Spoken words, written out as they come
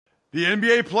The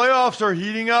NBA playoffs are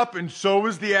heating up, and so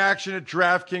is the action at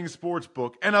DraftKings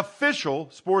Sportsbook, an official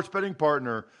sports betting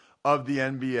partner of the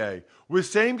NBA. With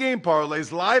same-game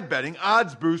parlays, live betting,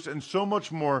 odds boosts, and so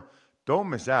much more, don't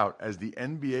miss out as the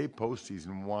NBA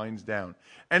postseason winds down.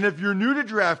 And if you're new to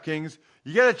DraftKings,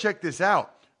 you got to check this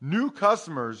out. New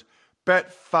customers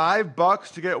bet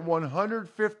 $5 to get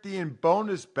 $150 in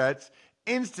bonus bets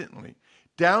instantly.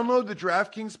 Download the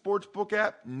DraftKings Sportsbook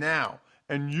app now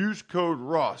and use code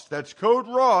ROSS. That's code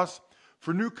ROSS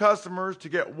for new customers to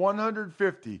get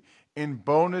 $150 in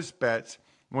bonus bets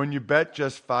when you bet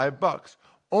just $5.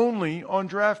 Only on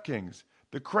DraftKings.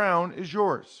 The crown is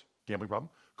yours. Gambling problem?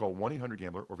 Call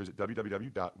 1-800-GAMBLER or visit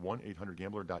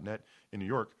www.1800gambler.net. In New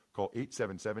York, call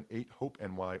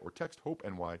 877-8-HOPE-NY or text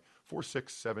HOPE-NY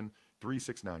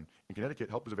 467-369. In Connecticut,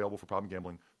 help is available for problem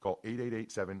gambling. Call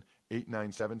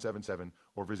 888-7-897-7777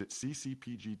 or visit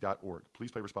ccpg.org. Please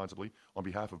play responsibly on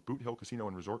behalf of Boot Hill Casino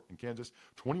and Resort in Kansas.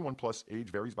 21 plus, age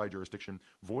varies by jurisdiction.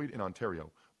 Void in Ontario.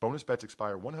 Bonus bets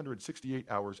expire 168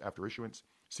 hours after issuance.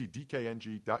 See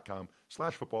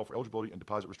dkng.com/football for eligibility and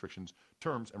deposit restrictions,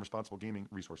 terms, and responsible gaming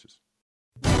resources.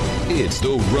 It's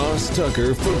the Ross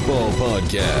Tucker Football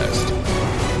Podcast.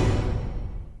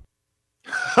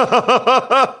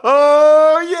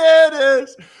 Oh, yeah, it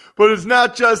is. But it's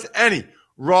not just any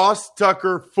Ross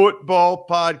Tucker Football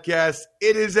Podcast.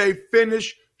 It is a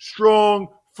Finish Strong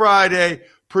Friday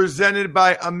presented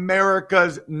by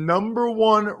America's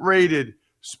 #1 rated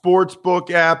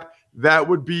sportsbook app. That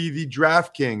would be the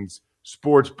DraftKings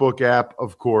Sportsbook app,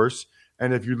 of course.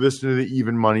 And if you listen to the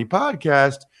Even Money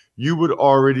podcast, you would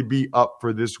already be up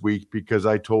for this week because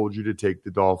I told you to take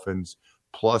the Dolphins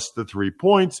plus the 3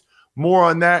 points. More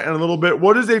on that in a little bit.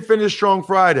 What is a Finish Strong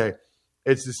Friday?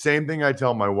 It's the same thing I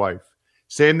tell my wife.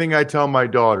 Same thing I tell my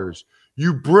daughters.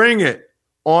 You bring it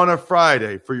on a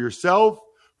Friday for yourself,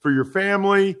 for your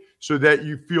family, so that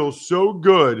you feel so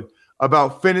good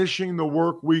about finishing the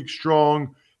work week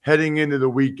strong heading into the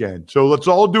weekend. So let's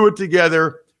all do it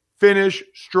together. Finish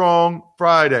Strong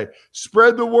Friday.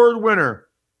 Spread the word winner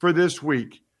for this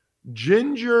week.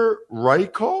 Ginger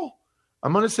Reichall.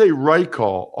 I'm going to say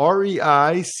Reichall,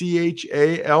 Reichall.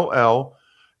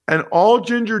 And all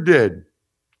Ginger did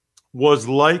was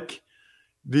like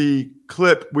the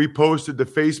clip we posted to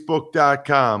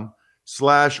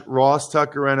facebook.com/Ross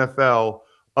Tucker NFL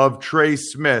of Trey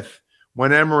Smith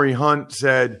when Emory Hunt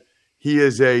said he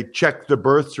is a check the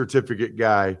birth certificate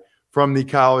guy from the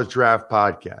College Draft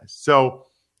Podcast. So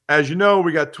as you know,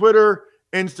 we got Twitter,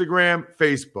 Instagram,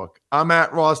 Facebook. I'm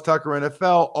at Ross Tucker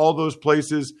NFL. All those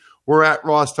places we're at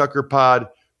Ross Tucker Pod,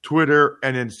 Twitter,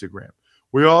 and Instagram.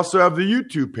 We also have the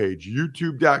YouTube page,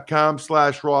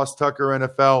 youtube.com/Ross Tucker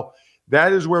NFL.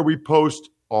 That is where we post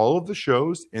all of the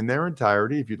shows in their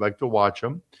entirety if you'd like to watch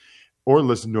them or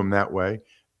listen to them that way.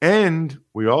 And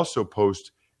we also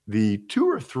post the 2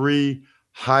 or 3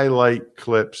 highlight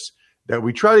clips that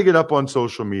we try to get up on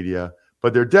social media,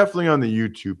 but they're definitely on the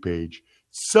YouTube page.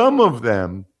 Some of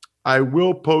them I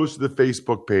will post to the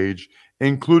Facebook page,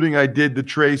 including I did the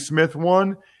Trey Smith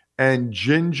one, and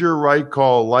Ginger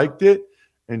Reichall liked it.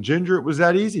 And Ginger, it was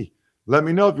that easy. Let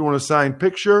me know if you want a signed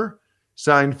picture,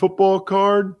 signed football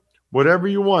card, whatever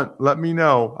you want. Let me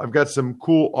know. I've got some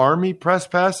cool Army press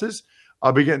passes.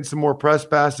 I'll be getting some more press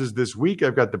passes this week.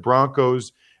 I've got the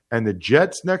Broncos and the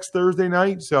Jets next Thursday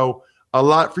night. So a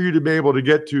lot for you to be able to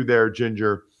get to there,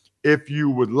 Ginger. If you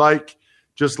would like,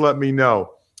 just let me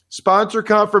know. Sponsor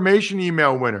confirmation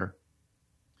email winner.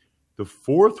 The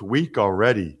 4th week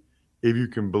already, if you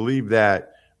can believe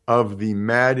that, of the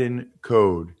Madden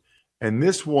code. And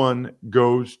this one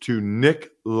goes to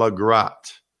Nick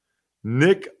Lagrotte.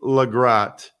 Nick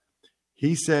Lagrotte,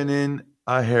 he sent in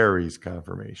a Harry's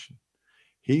confirmation.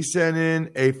 He sent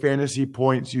in a fantasy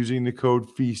points using the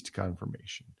code FEAST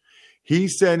confirmation. He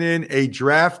sent in a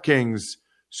DraftKings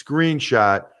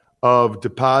screenshot of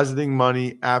depositing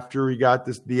money after he got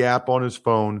the app on his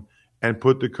phone and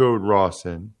put the code Ross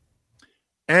in.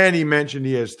 And he mentioned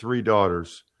he has 3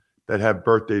 daughters that have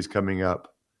birthdays coming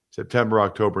up, September,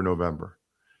 October, November.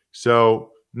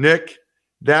 So, Nick,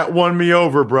 that won me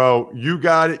over, bro. You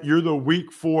got it. You're the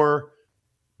week 4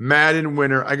 Madden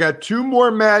winner. I got 2 more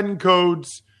Madden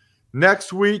codes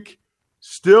next week.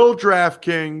 Still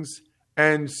DraftKings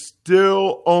and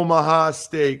still Omaha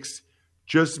Steaks.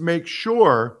 Just make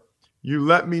sure you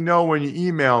let me know when you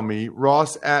email me,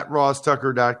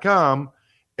 ross@rosstucker.com,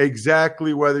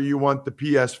 exactly whether you want the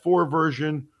PS4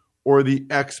 version or the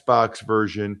Xbox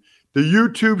version. The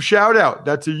YouTube shout out.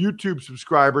 That's a YouTube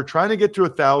subscriber trying to get to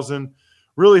 1,000.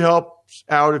 Really helps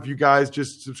out if you guys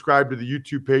just subscribe to the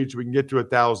YouTube page so we can get to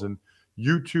 1,000.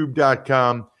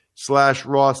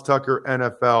 YouTube.com/Ross Tucker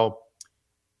NFL.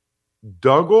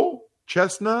 Dougal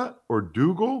Chestnut or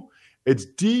Dougal. It's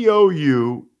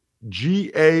Dougal,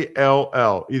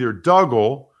 either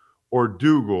Dougal or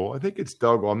Dougal. I think it's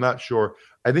Dougal. I'm not sure.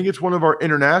 I think it's one of our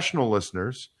international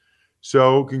listeners.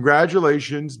 So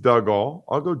congratulations, Dougal.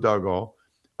 I'll go Dougal.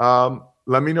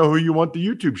 Let me know who you want the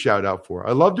YouTube shout out for.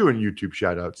 I love doing YouTube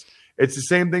shout outs. It's the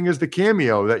same thing as the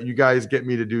Cameo that you guys get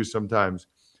me to do sometimes.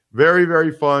 Very,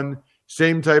 very fun.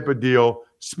 Same type of deal.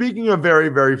 Speaking of very,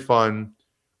 very fun,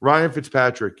 Ryan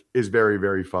Fitzpatrick is very,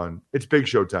 very fun. It's Big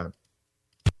Show time.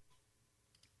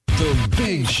 The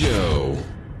Big Show.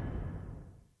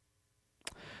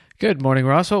 Good morning,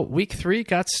 Russell. Week 3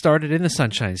 got started in the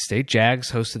Sunshine State.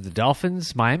 Jags hosted the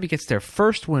Dolphins. Miami gets their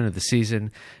first win of the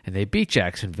season, and they beat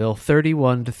Jacksonville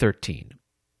 31-13.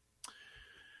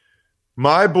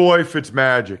 My boy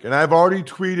Fitzmagic, and I've already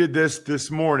tweeted this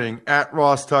morning at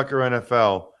Ross Tucker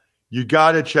NFL. You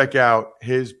got to check out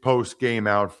his post-game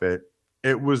outfit.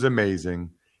 It was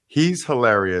amazing. He's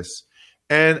hilarious.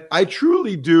 And I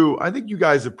truly do. I think you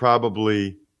guys have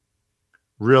probably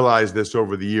realized this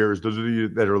over the years, those of you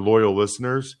that are loyal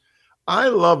listeners. I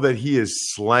love that he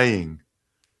is slaying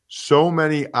so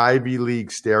many Ivy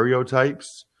League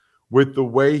stereotypes with the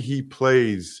way he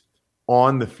plays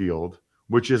on the field,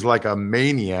 which is like a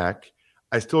maniac.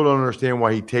 I still don't understand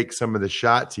why he takes some of the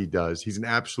shots he does. He's an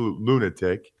absolute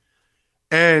lunatic.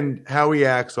 And how he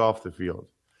acts off the field.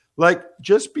 Like,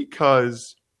 just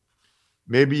because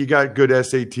maybe you got good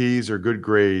SATs or good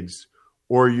grades,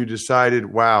 or you decided,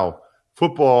 wow,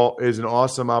 football is an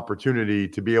awesome opportunity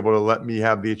to be able to let me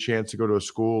have the chance to go to a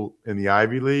school in the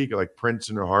Ivy League, like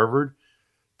Princeton or Harvard,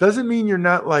 doesn't mean you're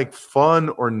not like fun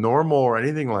or normal or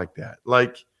anything like that.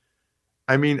 Like,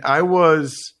 I mean, I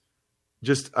was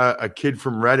just a kid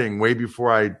from Reading way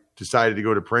before I decided to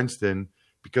go to Princeton,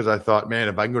 because I thought, man,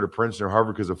 if I can go to Princeton or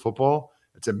Harvard because of football,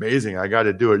 it's amazing. I got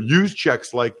to do it. Use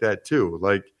checks like that too.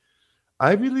 Like,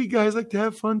 Ivy League guys like to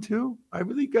have fun too.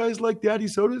 Ivy League guys like daddy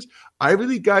sodas. Ivy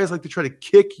League guys like to try to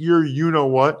kick your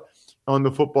you-know-what on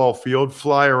the football field,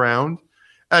 fly around.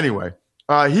 Anyway,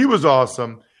 he was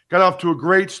awesome. Got off to a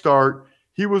great start.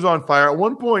 He was on fire. At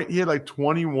one point, he had like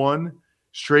 21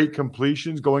 straight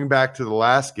completions going back to the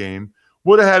last game.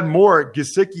 Would have had more.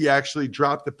 Gesicki actually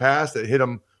dropped the pass that hit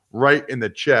him right in the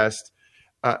chest.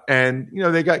 And, you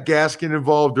know, they got Gaskin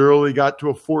involved early, got to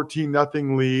a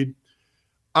 14-0 lead.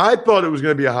 I thought it was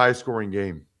going to be a high-scoring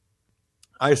game.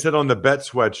 I said on the Bet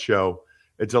Sweat show,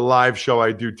 it's a live show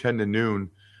I do 10 to noon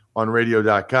on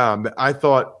radio.com, that I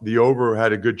thought the over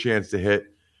had a good chance to hit.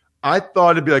 I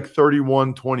thought it'd be like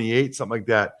 31-28, something like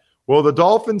that. Well, the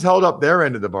Dolphins held up their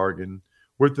end of the bargain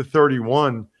with the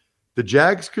 31. The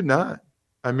Jags could not.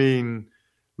 I mean,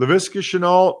 Laviska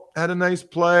Shenault had a nice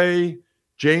play.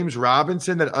 James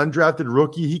Robinson, that undrafted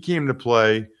rookie, he came to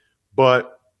play.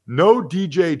 But no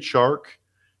DJ Chark,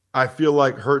 I feel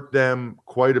like, hurt them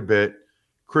quite a bit.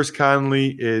 Chris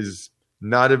Conley is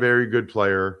not a very good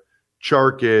player.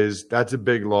 Chark is. That's a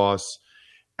big loss.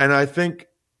 And I think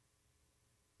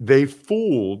they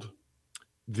fooled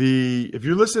if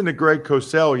you listen to Greg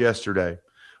Cosell yesterday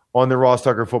on the Ross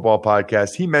Tucker Football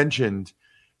Podcast, he mentioned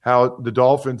how the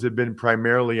Dolphins have been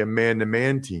primarily a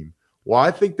man-to-man team. Well,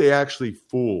 I think they actually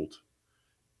fooled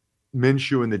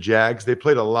Minshew and the Jags. They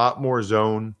played a lot more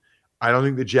zone. I don't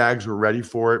think the Jags were ready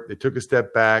for it. They took a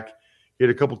step back. He had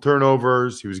a couple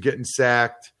turnovers. He was getting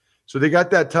sacked. So they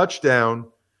got that touchdown.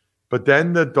 But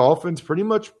then the Dolphins pretty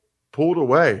much pulled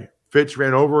away. Fitz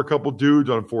ran over a couple dudes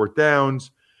on 4th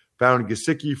downs, found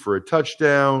Gesicki for a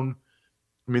touchdown.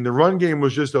 I mean, the run game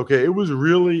was just okay. It was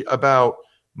really about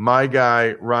my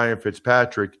guy, Ryan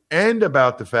Fitzpatrick, and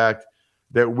about the fact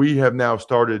that we have now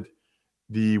started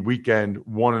the weekend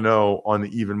 1-0 on the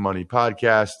Even Money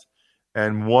podcast,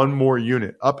 and one more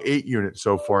unit, up 8 units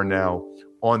so far now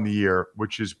on the year,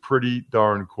 which is pretty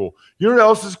darn cool. You know what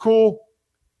else is cool?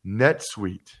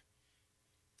 NetSuite.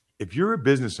 If you're a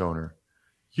business owner,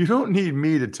 you don't need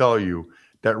me to tell you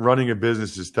that running a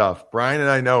business is tough. Brian and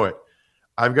I know it.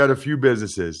 I've got a few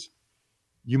businesses.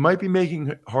 You might be making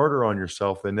it harder on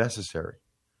yourself than necessary.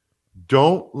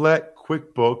 Don't let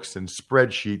QuickBooks and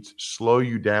spreadsheets slow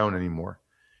you down anymore.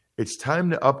 It's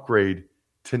time to upgrade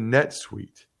to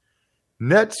NetSuite.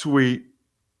 NetSuite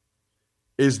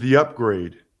is the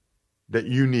upgrade that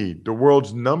you need. The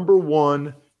world's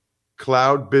 #1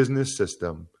 cloud business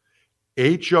system.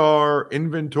 HR,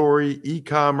 inventory,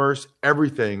 e-commerce,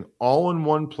 everything all in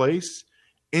one place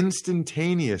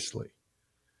instantaneously.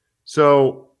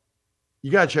 So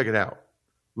you got to check it out.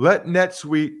 Let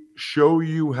NetSuite show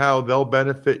you how they'll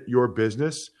benefit your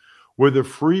business with a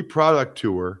free product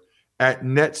tour at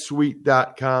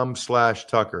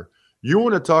netsuite.com/Tucker. You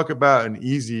want to talk about an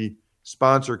easy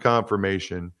sponsor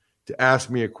confirmation, to ask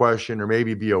me a question or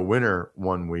maybe be a winner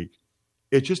one week.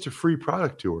 It's just a free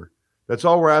product tour. That's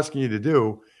all we're asking you to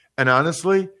do. And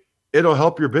honestly, it'll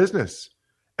help your business.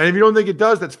 And if you don't think it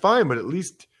does, that's fine, but at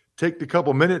least take the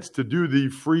couple minutes to do the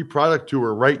free product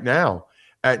tour right now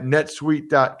at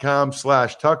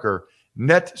netsuite.com/Tucker,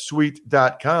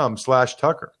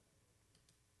 netsuite.com/Tucker.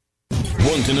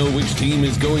 Want to know which team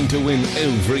is going to win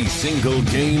every single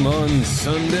game on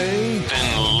Sunday?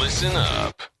 Then listen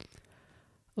up.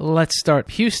 Let's start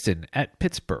Houston at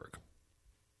Pittsburgh.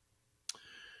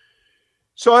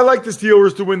 So I like the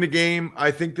Steelers to win the game.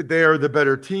 I think that they are the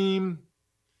better team.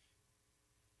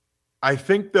 I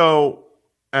think, though,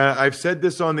 I've said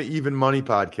this on the Even Money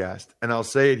podcast, and I'll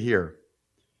say it here.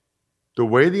 The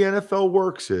way the NFL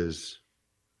works is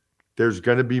there's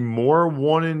going to be more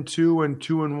 1-2 and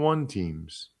 2-1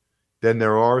 teams than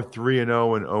there are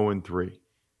 3-0 and 0-3.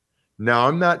 Now,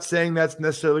 I'm not saying that's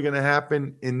necessarily going to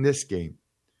happen in this game.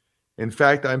 In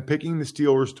fact, I'm picking the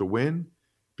Steelers to win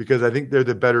because I think they're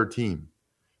the better team.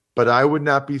 But I would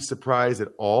not be surprised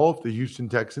at all if the Houston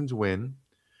Texans win.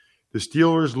 The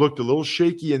Steelers looked a little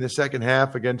shaky in the second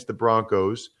half against the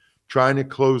Broncos, trying to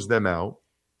close them out.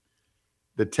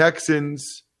 The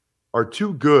Texans are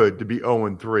too good to be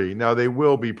 0-3. Now, they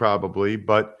will be probably,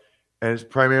 and it's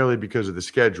primarily because of the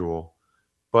schedule.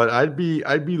 But I'd be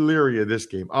leery of this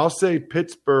game. I'll say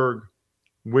Pittsburgh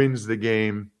wins the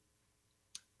game.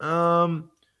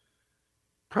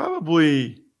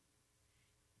 Probably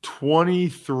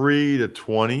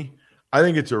 23-20. I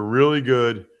think it's a really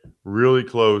good, really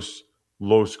close,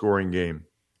 low-scoring game.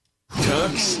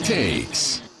 Tuck's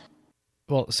takes.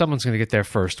 Well, someone's going to get their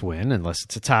first win unless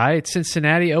it's a tie. It's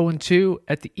Cincinnati 0-2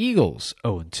 at the Eagles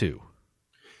 0-2.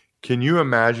 Can you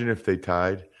imagine if they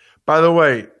tied? By the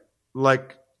way,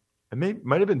 like it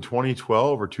might have been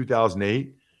 2012 or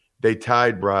 2008. They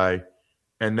tied, Bri,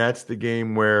 and that's the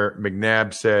game where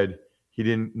McNabb said he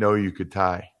didn't know you could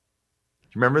tie. Do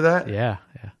you remember that? Yeah.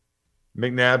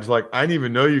 McNabb's like, I didn't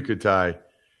even know you could tie.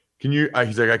 Can you?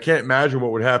 He's like, I can't imagine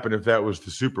what would happen if that was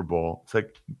the Super Bowl. It's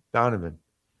like, Donovan,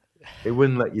 they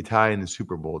wouldn't let you tie in the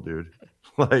Super Bowl, dude.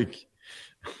 Like,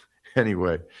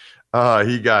 anyway,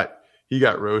 he got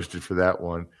roasted for that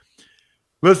one.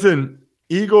 Listen,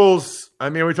 Eagles, I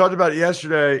mean, we talked about it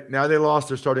yesterday. Now they lost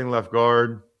their starting left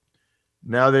guard.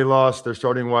 Now they lost their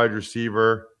starting wide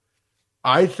receiver.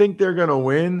 I think they're going to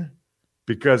win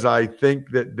because I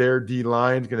think that their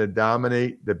D-line is going to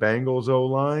dominate the Bengals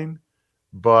O-line.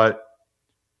 But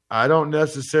I don't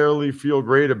necessarily feel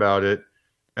great about it,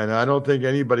 and I don't think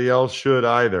anybody else should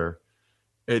either.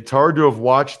 It's hard to have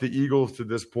watched the Eagles to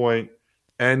this point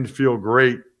and feel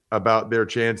great about their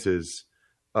chances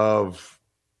of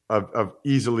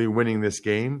easily winning this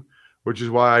game, which is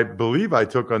why I believe I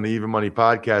took on the Even Money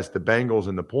podcast the Bengals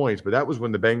and the points, but that was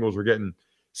when the Bengals were getting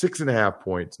 6.5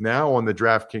 points. Now on the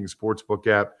DraftKings Sportsbook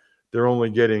app, they're only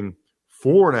getting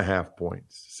 4.5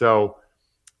 points. So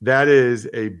that is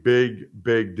a big,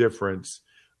 big difference.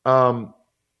 I'll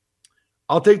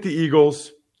take the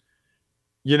Eagles.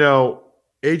 You know,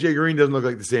 AJ Green doesn't look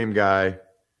like the same guy.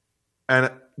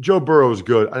 And Joe Burrow is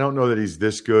good. I don't know that he's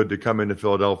this good to come into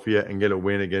Philadelphia and get a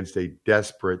win against a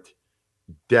desperate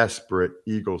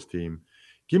Eagles team.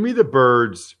 Give me the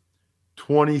Birds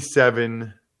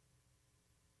 27.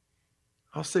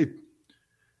 I'll say,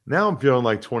 now I'm feeling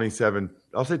like 27.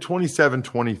 I'll say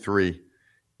 27-23.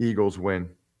 Eagles win.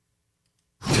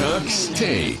 Tuck's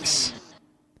takes.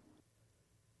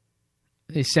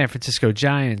 The San Francisco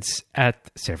Giants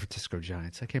at San Francisco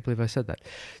Giants. I can't believe I said that.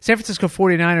 San Francisco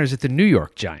 49ers at the New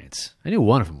York Giants. I knew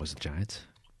one of them was the Giants.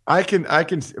 I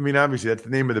mean, obviously that's the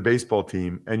name of the baseball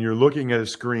team, and you're looking at a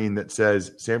screen that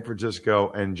says San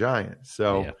Francisco and Giants.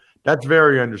 So yeah. That's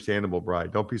very understandable,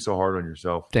 Brian. Don't be so hard on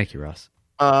yourself. Thank you, Ross.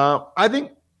 I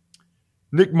think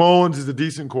Nick Mullins is a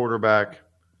decent quarterback.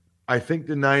 I think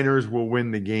the Niners will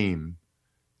win the game,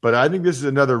 but I think this is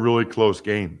another really close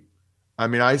game. I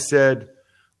mean, I said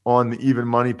on the Even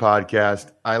Money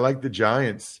podcast, I like the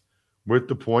Giants with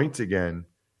the points again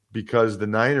because the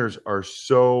Niners are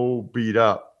so beat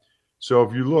up. So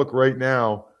if you look right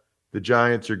now, the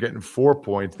Giants are getting 4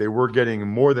 points. They were getting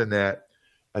more than that.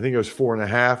 I think it was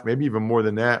 4.5, maybe even more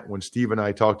than that when Steve and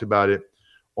I talked about it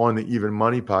on the Even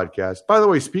Money podcast. By the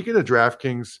way, speaking of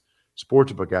DraftKings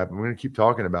Sportsbook app, I'm going to keep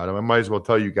talking about them. I might as well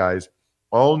tell you guys,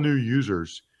 all new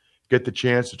users get the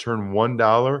chance to turn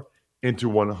 $1 into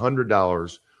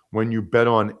 $100 when you bet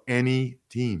on any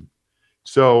team.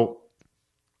 So,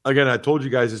 again, I told you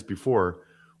guys this before,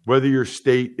 whether your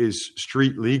state is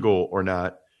street legal or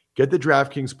not, get the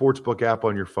DraftKings Sportsbook app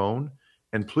on your phone,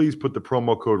 and please put the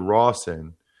promo code Ross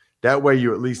in. That way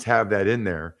you at least have that in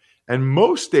there. And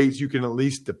most states you can at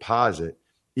least deposit,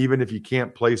 even if you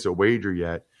can't place a wager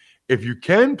yet. If you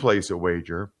can place a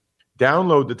wager,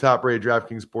 download the top-rated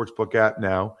DraftKings Sportsbook app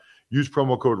now. Use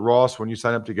promo code Ross when you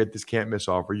sign up to get this can't-miss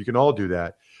offer. You can all do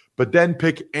that. But then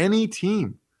pick any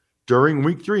team during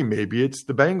week 3. Maybe it's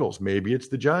the Bengals. Maybe it's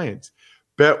the Giants.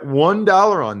 Bet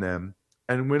 $1 on them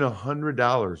and win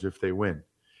 $100 if they win.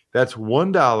 That's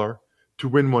 $1 to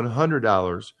win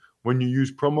 $100 when you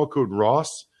use promo code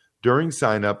Ross during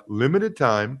sign-up. Limited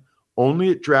time, only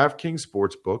at DraftKings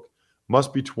Sportsbook.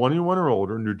 Must be 21 or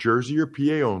older, New Jersey or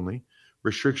PA only.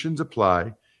 Restrictions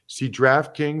apply. See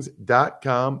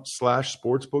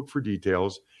DraftKings.com/sportsbook for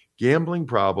details. Gambling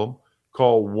problem?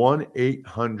 Call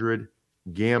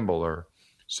 1-800-GAMBLER.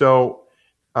 So,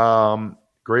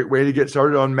 great way to get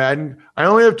started on Madden. I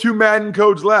only have 2 Madden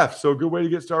codes left, so good way to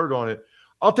get started on it.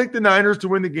 I'll take the Niners to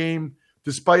win the game,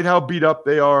 despite how beat up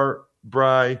they are,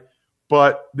 Bry.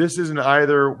 But this is an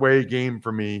either-way game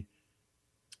for me.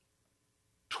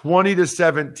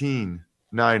 20-17,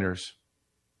 Niners.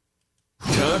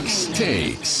 Tux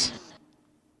takes.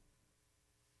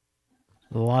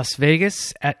 Las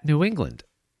Vegas at New England.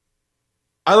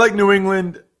 I like New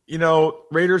England. You know,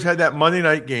 Raiders had that Monday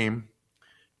night game,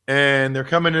 and they're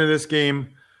coming into this game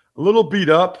a little beat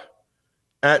up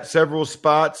at several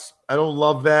spots. I don't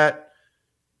love that.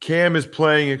 Cam is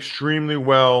playing extremely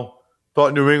well.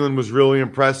 Thought New England was really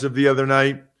impressive the other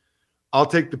night. I'll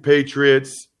take the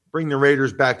Patriots, bring the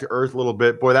Raiders back to earth a little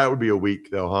bit. Boy, that would be a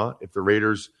week, though, huh? If the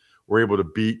Raiders were able to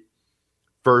beat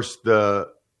first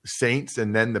the Saints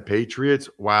and then the Patriots.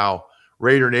 Wow.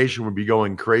 Raider Nation would be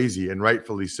going crazy, and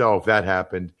rightfully so if that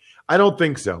happened. I don't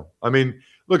think so. I mean,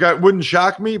 look, it wouldn't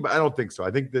shock me, but I don't think so.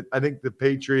 I think the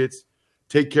Patriots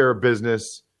take care of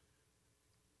business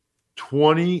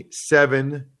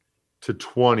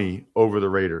 27-20 over the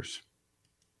Raiders.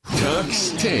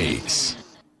 Tux takes.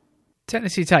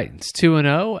 Tennessee Titans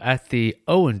 2-0 at the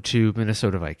 0-2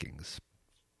 Minnesota Vikings.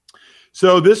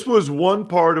 So this was one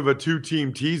part of a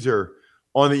 2-team teaser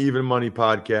on the Even Money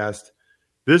podcast.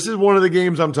 This is one of the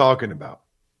games I'm talking about.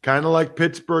 Kind of like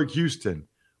Pittsburgh-Houston,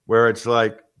 where it's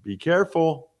like, be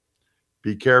careful,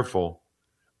 be careful.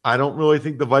 I don't really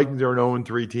think the Vikings are an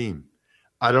 0-3 team.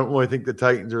 I don't really think the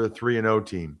Titans are a 3-0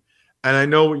 team. And I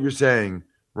know what you're saying,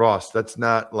 Ross. That's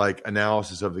not like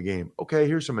analysis of the game. Okay,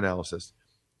 here's some analysis.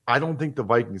 I don't think the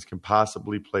Vikings can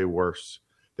possibly play worse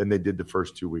than they did the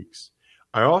first 2 weeks.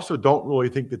 I also don't really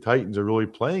think the Titans are really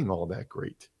playing all that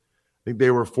great. I think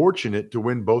they were fortunate to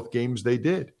win both games they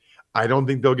did. I don't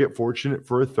think they'll get fortunate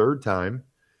for a third time.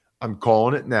 I'm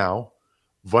calling it now.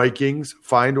 Vikings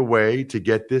find a way to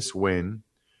get this win.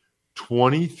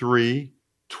 23-20.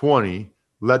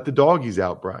 Let the doggies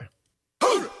out, Bri.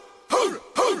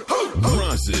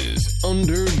 Ross's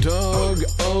Underdog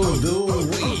of the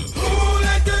Week.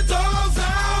 Let the dogs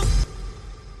out.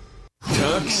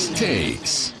 Tux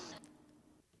takes.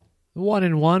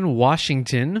 1-1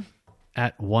 Washington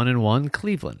at 1-1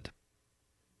 Cleveland.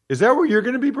 Is that where you're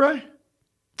going to be, Bri?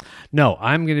 No,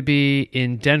 I'm going to be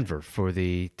in Denver for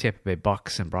the Tampa Bay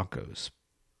Bucks and Broncos.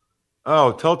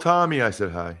 Oh, tell Tommy I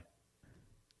said hi.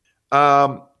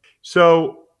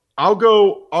 So I'll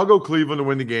go Cleveland to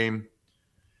win the game.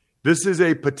 This is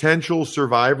a potential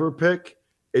survivor pick.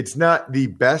 It's not the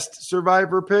best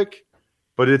survivor pick,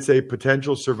 but it's a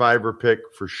potential survivor pick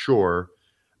for sure.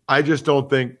 I just don't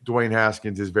think Dwayne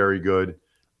Haskins is very good.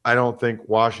 I don't think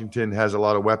Washington has a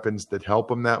lot of weapons that help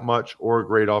him that much or a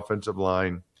great offensive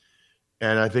line.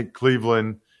 And I think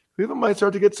Cleveland might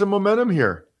start to get some momentum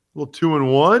here. A little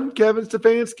 2-1, Kevin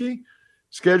Stefanski.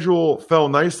 Schedule fell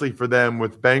nicely for them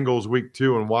with Bengals week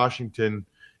 2 and Washington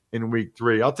in week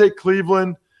 3. I'll take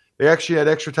Cleveland. They actually had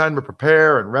extra time to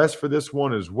prepare and rest for this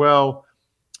one as well.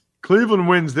 Cleveland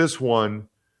wins this one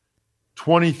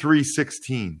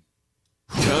 23-16.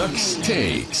 Tux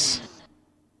takes.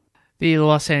 The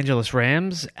Los Angeles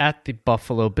Rams at the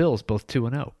Buffalo Bills, both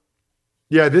 2-0.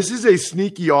 Yeah, this is a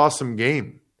sneaky, awesome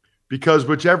game because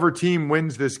whichever team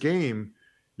wins this game,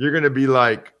 you're going to be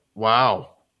like,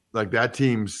 wow, like that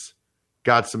team's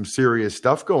got some serious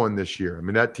stuff going this year. I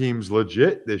mean, that team's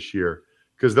legit this year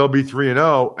because they'll be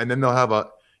 3-0 and then they'll have a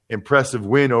impressive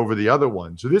win over the other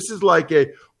one. So this is like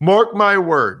a, mark my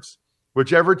words,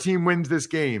 whichever team wins this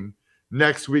game,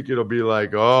 next week it'll be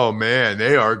like, oh man,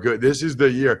 they are good. This is the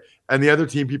year. And the other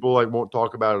team, people like won't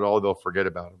talk about it all. They'll forget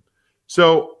about them.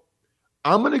 So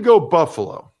I'm going to go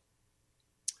Buffalo.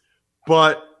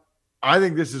 But I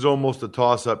think this is almost a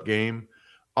toss-up game.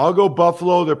 I'll go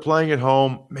Buffalo. They're playing at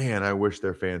home. Man, I wish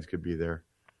their fans could be there.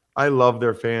 I love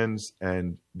their fans,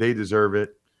 and they deserve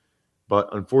it.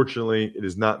 But unfortunately, it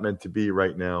is not meant to be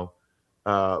right now.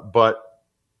 But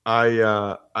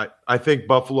I think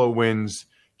Buffalo wins.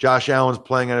 Josh Allen's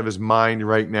playing out of his mind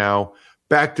right now.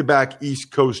 Back-to-back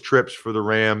East Coast trips for the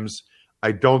Rams.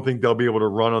 I don't think they'll be able to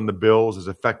run on the Bills as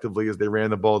effectively as they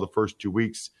ran the ball the first 2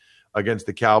 weeks against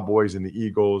the Cowboys and the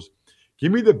Eagles.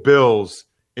 Give me the Bills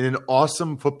in an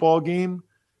awesome football game,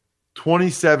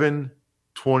 27-24.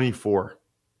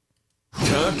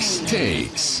 Tux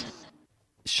takes.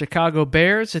 Chicago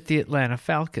Bears at the Atlanta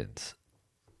Falcons.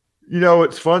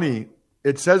 It's funny.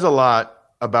 It says a lot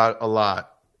about a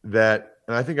lot that,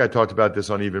 and I think I talked about this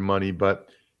on Even Money, but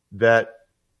that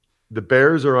the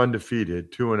Bears are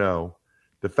undefeated, 2-0.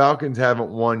 The Falcons haven't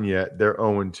won yet. They're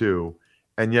 0-2.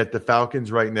 And yet the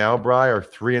Falcons right now, Bri, are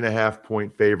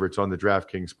 3.5-point favorites on the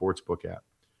DraftKings Sportsbook app.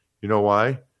 You know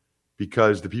why?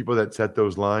 Because the people that set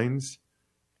those lines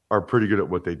are pretty good at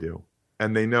what they do.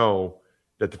 And they know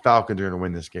that the Falcons are going to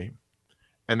win this game.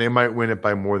 And they might win it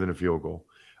by more than a field goal.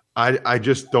 I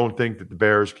just don't think that the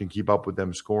Bears can keep up with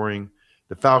them scoring.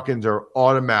 The Falcons are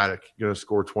automatic going to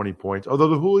score 20 points. Although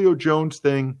the Julio Jones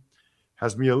thing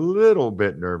has me a little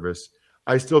bit nervous,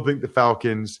 I still think the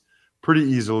Falcons pretty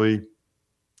easily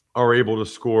are able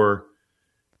to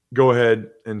go ahead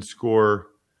and score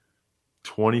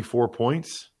 24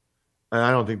 points. And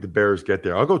I don't think the Bears get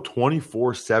there. I'll go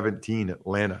 24-17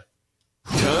 Atlanta.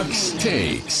 Tux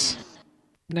takes.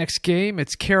 Next game,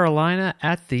 it's Carolina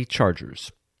at the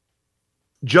Chargers.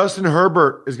 Justin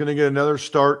Herbert is going to get another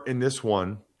start in this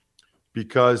one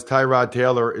because Tyrod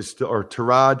Taylor,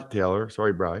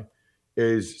 sorry, Bri,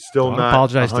 is still don't not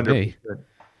apologize 100%. To me.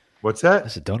 What's that? I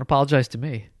said, don't apologize to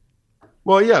me.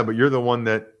 Well, yeah, but you're the one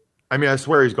that – I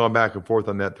swear he's gone back and forth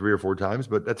on that 3 or 4 times,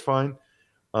 but that's fine.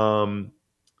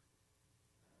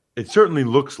 It certainly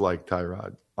looks like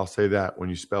Tyrod. I'll say that when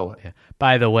you spell it. Yeah.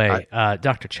 By the way,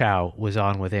 Dr. Chow was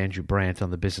on with Andrew Brandt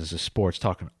on the Business of Sports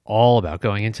talking all about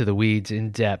going into the weeds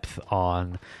in depth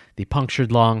on the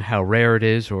punctured lung, how rare it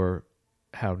is or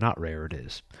how not rare it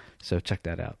is. So check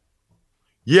that out.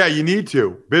 Yeah, you need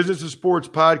to. Business of Sports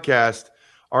podcast.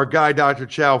 Our guy, Dr.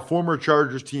 Chow, former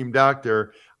Chargers team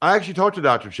doctor. I actually talked to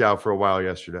Dr. Chow for a while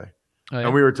yesterday. Oh, yeah?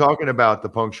 And we were talking about the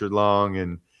punctured lung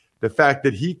and the fact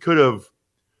that he could have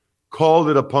called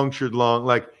it a punctured lung.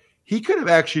 Like, he could have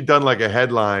actually done like a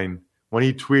headline when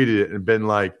he tweeted it and been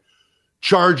like,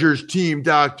 Chargers team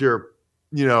doctor,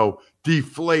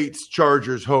 deflates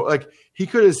Chargers. Like, he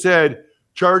could have said,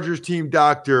 Chargers team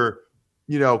doctor,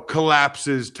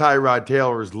 collapses Tyrod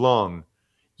Taylor's lung,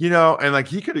 and like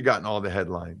he could have gotten all the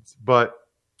headlines, but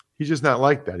he's just not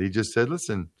like that. He just said,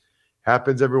 listen,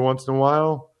 happens every once in a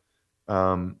while.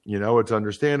 It's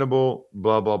understandable,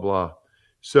 blah, blah, blah.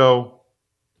 So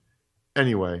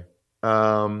anyway,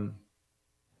 I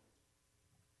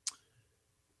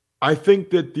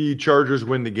think that the Chargers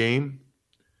win the game.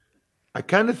 I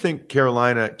kind of think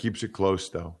Carolina keeps it close,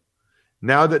 though.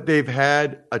 Now that they've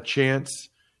had a chance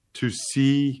to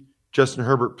see Justin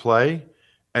Herbert play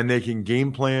and they can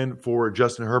game plan for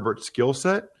Justin Herbert's skill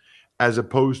set as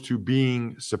opposed to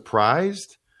being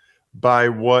surprised by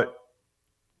what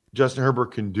Justin Herbert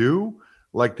can do,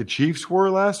 like the Chiefs were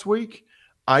last week,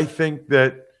 I think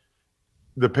that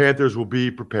the Panthers will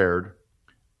be prepared.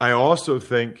 I also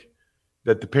think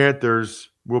that the Panthers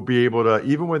will be able to,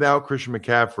 even without Christian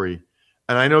McCaffrey,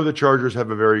 and I know the Chargers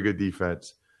have a very good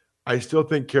defense, I still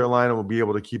think Carolina will be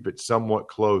able to keep it somewhat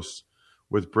close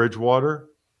with Bridgewater.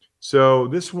 So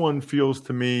this one feels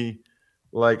to me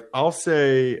like I'll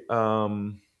say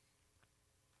I'm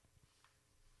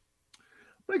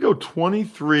going to go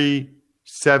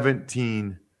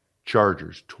 23-17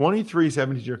 Chargers.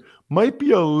 23-17 might be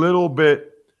a little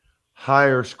bit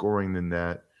higher scoring than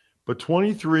that, but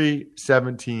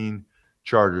 23-17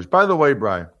 Chargers. By the way,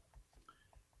 Brian,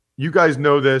 you guys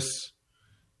know this.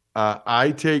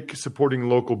 I take supporting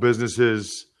local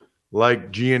businesses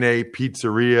like G&A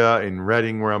Pizzeria in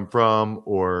Reading, where I'm from,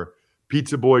 or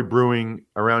Pizza Boy Brewing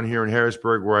around here in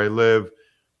Harrisburg, where I live.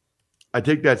 I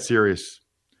take that serious.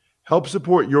 Help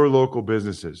support your local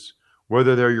businesses,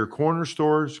 whether they're your corner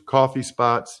stores, coffee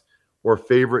spots, or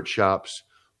favorite shops.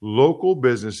 Local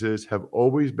businesses have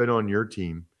always been on your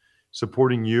team,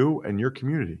 supporting you and your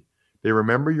community. They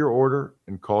remember your order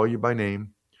and call you by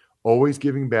name, always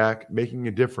giving back, making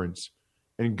a difference,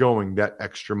 and going that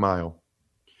extra mile.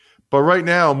 But right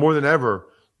now, more than ever,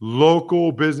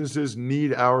 local businesses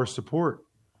need our support.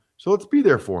 So let's be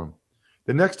there for them.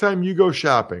 The next time you go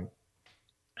shopping,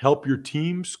 help your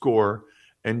team score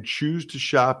and choose to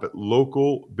shop at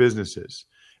local businesses.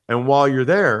 And while you're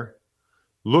there,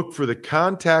 look for the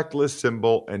contactless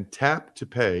symbol and tap to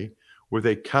pay with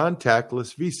a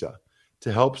contactless Visa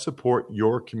to help support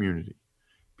your community.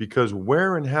 Because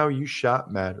where and how you shop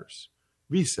matters.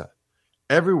 Visa,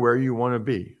 everywhere you want to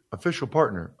be. Official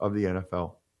partner of the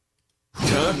NFL.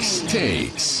 Tux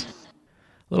Takes.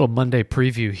 Little Monday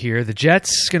preview here. The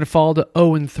Jets going to fall to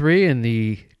 0-3, and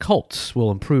the Colts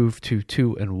will improve to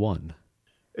 2-1.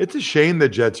 It's a shame the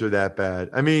Jets are that bad.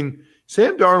 I mean,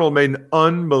 Sam Darnold made an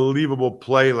unbelievable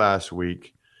play last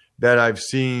week that I've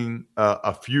seen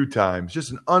a few times.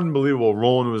 Just an unbelievable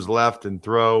roll into his left and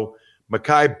throw.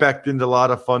 Mekhi Becton's a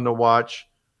lot of fun to watch.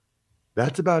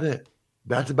 That's about it.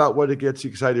 That's about what it gets you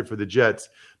excited for the Jets.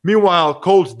 Meanwhile,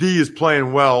 Colts D is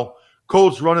playing well.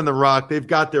 Colts running the rock. They've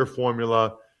got their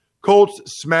formula. Colts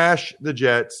smash the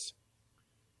Jets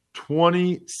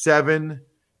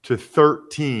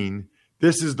 27-13.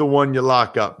 This is the one you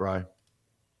lock up, Brian.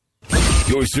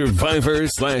 Your survivor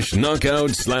 /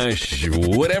 knockout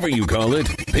 / whatever you call it,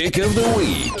 pick of the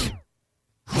week.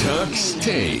 Tux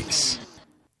Takes.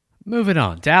 Moving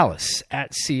on. Dallas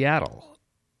at Seattle.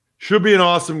 Should be an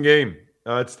awesome game.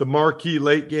 It's the marquee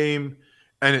late game,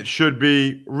 and it should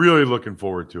be. Really looking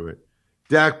forward to it.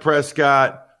 Dak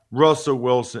Prescott, Russell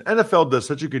Wilson. NFL does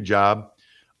such a good job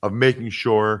of making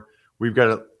sure we've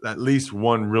got at least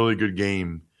one really good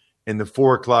game in the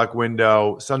 4 o'clock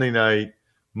window, Sunday night,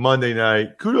 Monday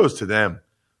night. Kudos to them.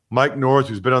 Mike North,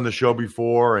 who's been on the show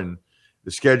before, and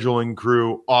the scheduling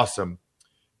crew, awesome.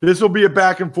 This will be a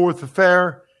back-and-forth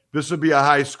affair. This will be a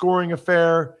high-scoring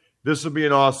affair. This will be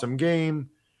an awesome game.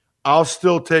 I'll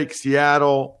still take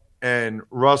Seattle and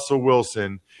Russell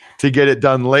Wilson to get it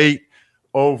done late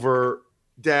over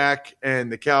Dak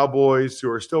and the Cowboys, who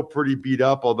are still pretty beat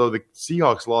up, although the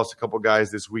Seahawks lost a couple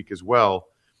guys this week as well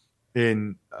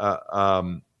in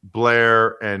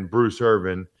Blair and Bruce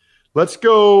Irvin. Let's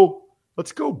go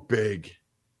big.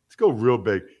 Let's go real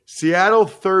big. Seattle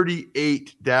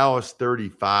 38, Dallas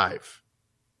 35.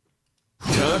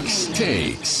 Tux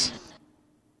Takes.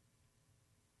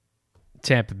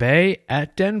 Tampa Bay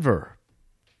at Denver.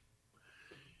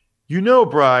 You know,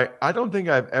 Bri, I don't think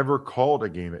I've ever called a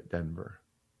game at Denver.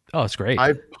 Oh, it's great.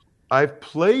 I've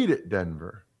played at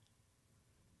Denver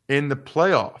in the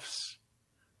playoffs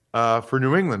for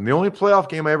New England. The only playoff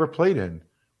game I ever played in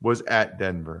was at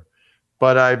Denver.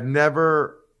 But I've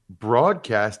never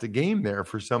broadcast a game there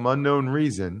for some unknown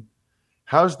reason.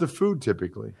 How's the food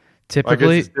typically?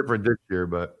 Typically, I guess it's different this year,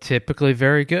 but typically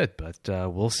very good. But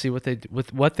we'll see what they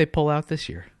pull out this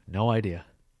year. No idea.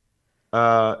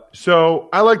 So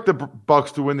I like the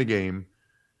Bucs to win the game.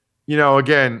 You know,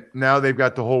 again, now they've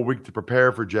got the whole week to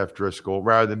prepare for Jeff Driscoll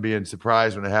rather than being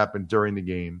surprised when it happened during the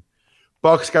game.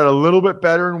 Bucs got a little bit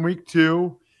better in week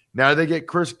 2. Now they get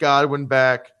Chris Godwin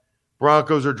back.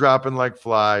 Broncos are dropping like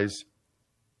flies.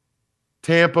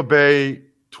 Tampa Bay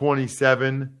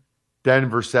 27,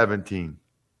 Denver 17.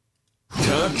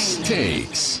 Tux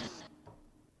Takes.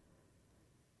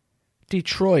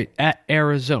 Detroit at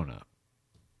Arizona.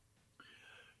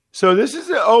 So this is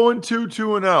an 0-2,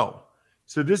 2-0.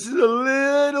 So this is a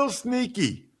little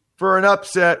sneaky for an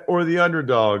upset or the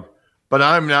underdog, but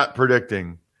I'm not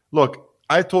predicting. Look,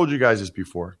 I told you guys this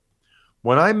before.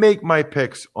 When I make my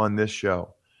picks on this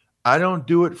show, I don't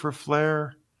do it for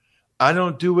flair. I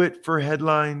don't do it for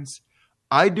headlines.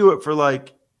 I do it for,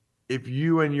 like, if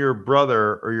you and your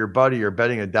brother or your buddy are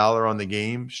betting $1 on the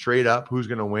game, straight up, who's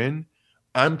going to win,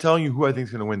 I'm telling you who I think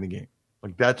is going to win the game.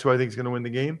 Like, that's who I think is going to win the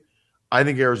game. I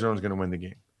think Arizona's going to win the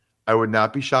game. I would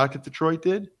not be shocked if Detroit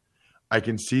did. I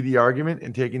can see the argument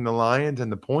in taking the Lions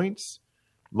and the points.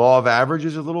 Law of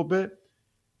averages a little bit.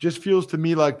 Just feels to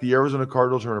me like the Arizona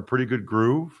Cardinals are in a pretty good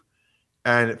groove.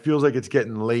 And it feels like it's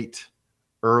getting late,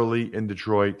 early in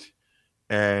Detroit.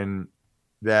 And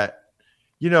that,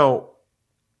 you know,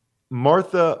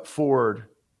 Martha Firestone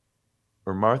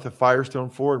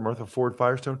Ford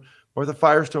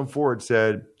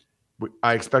said,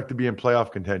 I expect to be in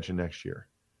playoff contention next year.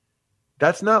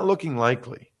 That's not looking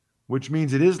likely, which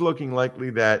means it is looking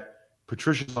likely that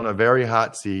Patricia's on a very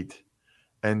hot seat.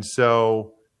 And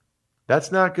so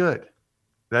that's not good.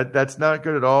 That's not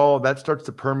good at all. That starts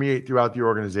to permeate throughout the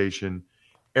organization.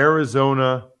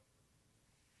 Arizona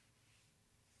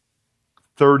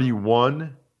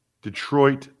 31,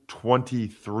 Detroit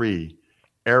 23.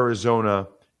 Arizona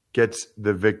gets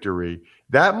the victory.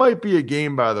 That might be a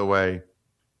game, by the way,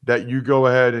 that you go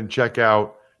ahead and check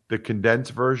out the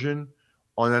condensed version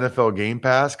on NFL Game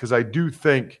Pass, because I do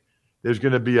think there's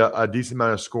going to be a decent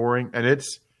amount of scoring, and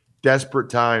it's desperate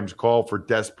times call for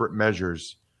desperate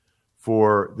measures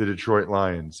for the Detroit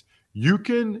Lions. You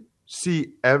can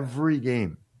see every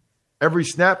game, every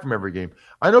snap from every game.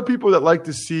 I know people that like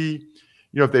to see,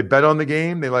 you know, if they bet on the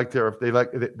game, they like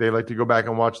to go back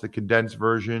and watch the condensed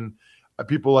version.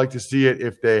 People like to see it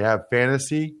if they have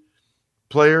fantasy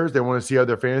players. They want to see how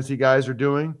their fantasy guys are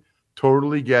doing.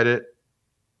 Totally get it.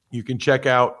 You can check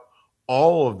out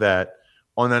all of that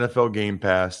on NFL Game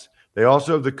Pass. They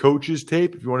also have the coaches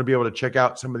tape if you want to be able to check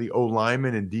out some of the O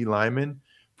linemen and D linemen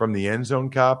from the end zone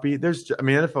copy.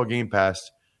 NFL Game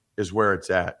Pass is where it's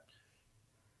at.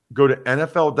 Go to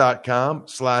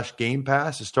NFL.com/Game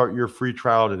Pass to start your free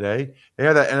trial today. They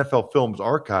have that NFL Films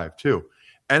archive too.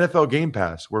 NFL Game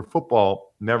Pass, where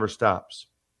football never stops.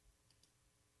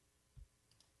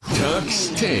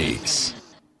 Tux Takes.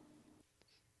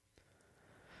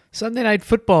 Sunday Night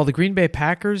Football, the Green Bay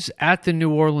Packers at the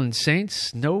New Orleans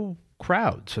Saints. No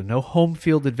crowd, so no home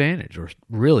field advantage, or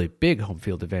really big home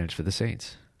field advantage for the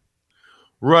Saints.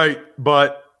 Right,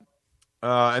 but,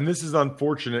 and this is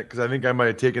unfortunate because I think I might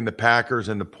have taken the Packers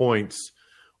and the points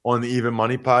on the Even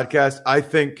Money podcast. I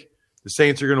think the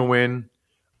Saints are going to win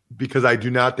because I do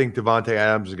not think Davante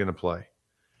Adams is going to play.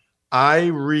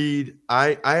 I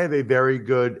have a very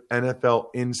good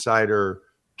NFL insider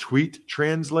tweet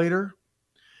translator.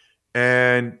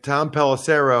 And Tom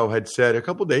Pelissero had said a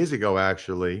couple days ago,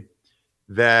 actually,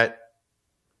 that,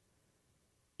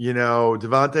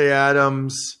 Davante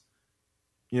Adams,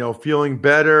 feeling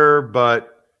better,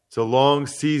 but it's a long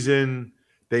season.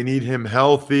 They need him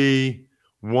healthy,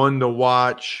 one to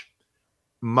watch.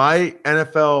 My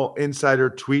NFL insider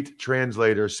tweet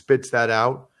translator spits that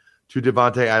out to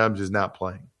Davante Adams is not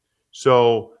playing.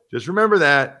 So just remember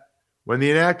that when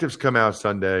the inactives come out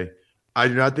Sunday, I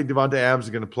do not think Davante Adams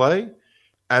is going to play.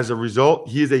 As a result,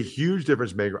 he is a huge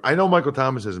difference maker. I know Michael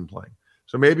Thomas isn't playing,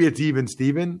 so maybe it's even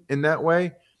Steven in that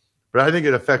way, but I think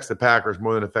it affects the Packers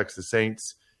more than it affects the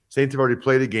Saints. Saints have already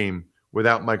played a game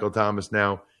without Michael Thomas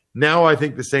now. Now I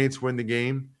think the Saints win the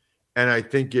game, and I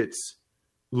think it's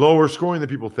lower scoring than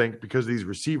people think because of these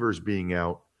receivers being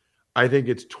out. I think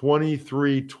it's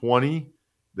 23-20,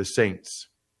 the Saints.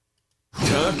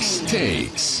 Tux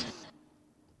Takes.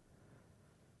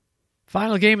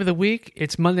 Final game of the week,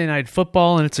 it's Monday Night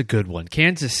Football, and it's a good one.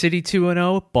 Kansas City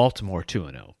 2-0, Baltimore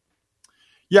 2-0.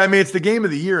 Yeah, it's the game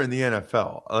of the year in the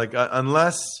NFL.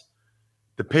 Unless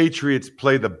the Patriots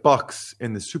play the Bucks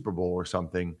in the Super Bowl or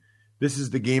something, this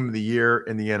is the game of the year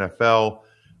in the NFL.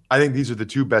 I think these are the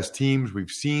two best teams we've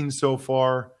seen so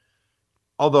far.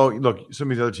 Although, look,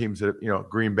 some of these other teams that,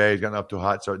 Green Bay has gotten up to a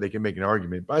hot start, they can make an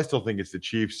argument. But I still think it's the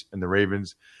Chiefs and the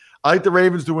Ravens. I like the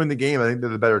Ravens to win the game. I think they're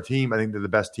the better team. I think they're the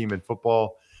best team in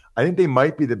football. I think they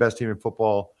might be the best team in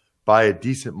football by a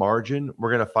decent margin.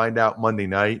 We're going to find out Monday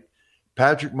night.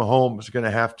 Patrick Mahomes is going to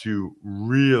have to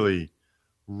really,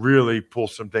 really pull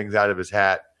some things out of his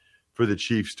hat for the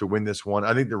Chiefs to win this one.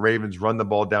 I think the Ravens run the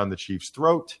ball down the Chiefs'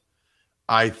 throat.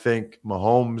 I think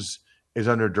Mahomes is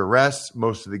under duress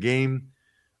most of the game.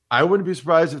 I wouldn't be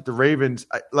surprised if the Ravens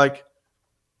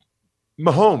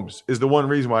Mahomes is the one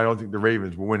reason why I don't think the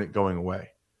Ravens will win it going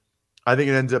away. I think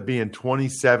it ends up being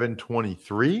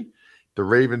 27-23. The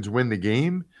Ravens win the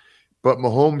game, but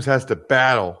Mahomes has to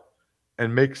battle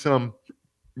and make some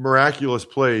miraculous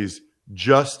plays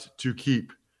just to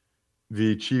keep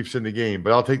the Chiefs in the game.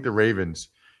 But I'll take the Ravens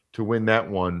to win that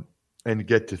one and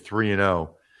get to 3-0.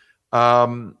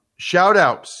 Shout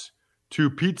outs to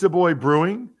Pizza Boy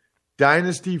Brewing,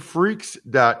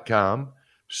 DynastyFreaks.com,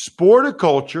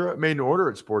 Sporticulture, made an order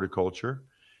at Sporticulture,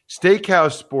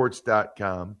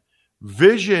 SteakhouseSports.com,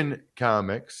 Vision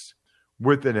Comics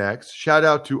with an X. Shout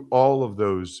out to all of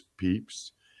those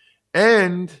peeps.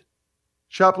 And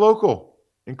Shop Local,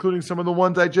 including some of the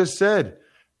ones I just said,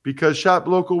 because Shop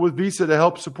Local with Visa to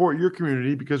help support your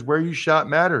community, because where you shop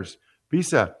matters.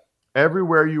 Visa,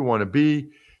 everywhere you want to be.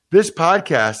 This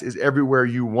podcast is everywhere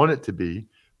you want it to be.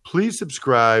 Please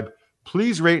subscribe.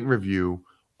 Please rate and review.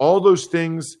 All those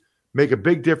things make a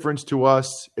big difference to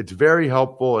us. It's very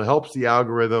helpful. It helps the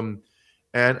algorithm.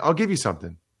 And I'll give you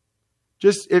something.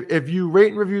 Just if you rate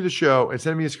and review the show and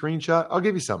send me a screenshot, I'll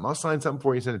give you something. I'll sign something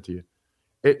for you and send it to you.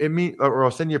 Or I'll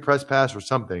send you a press pass or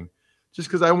something. Just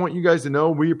because I want you guys to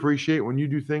know we appreciate when you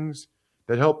do things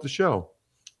that help the show.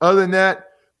 Other than that,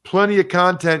 plenty of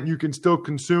content you can still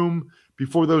consume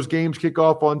before those games kick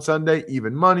off on Sunday.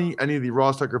 Even Money, any of the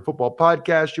Ross Tucker football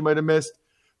podcasts you might have missed.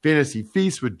 Fantasy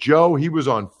Feast with Joe. He was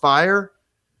on fire.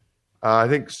 I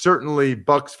think certainly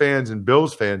Bucks fans and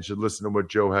Bills fans should listen to what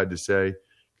Joe had to say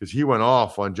because he went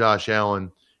off on Josh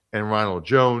Allen and Ronald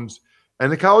Jones.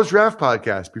 And the College Draft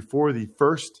Podcast before the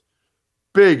first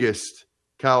biggest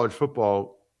college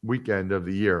football weekend of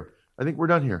the year. I think we're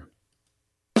done here.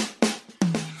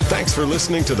 Thanks for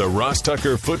listening to the Ross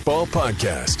Tucker Football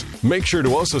Podcast. Make sure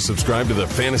to also subscribe to the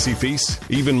Fantasy Feast,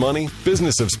 Even Money,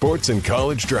 Business of Sports, and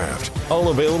College Draft. All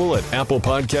available at Apple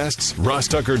Podcasts,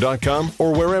 rosstucker.com,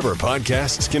 or wherever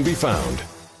podcasts can be found.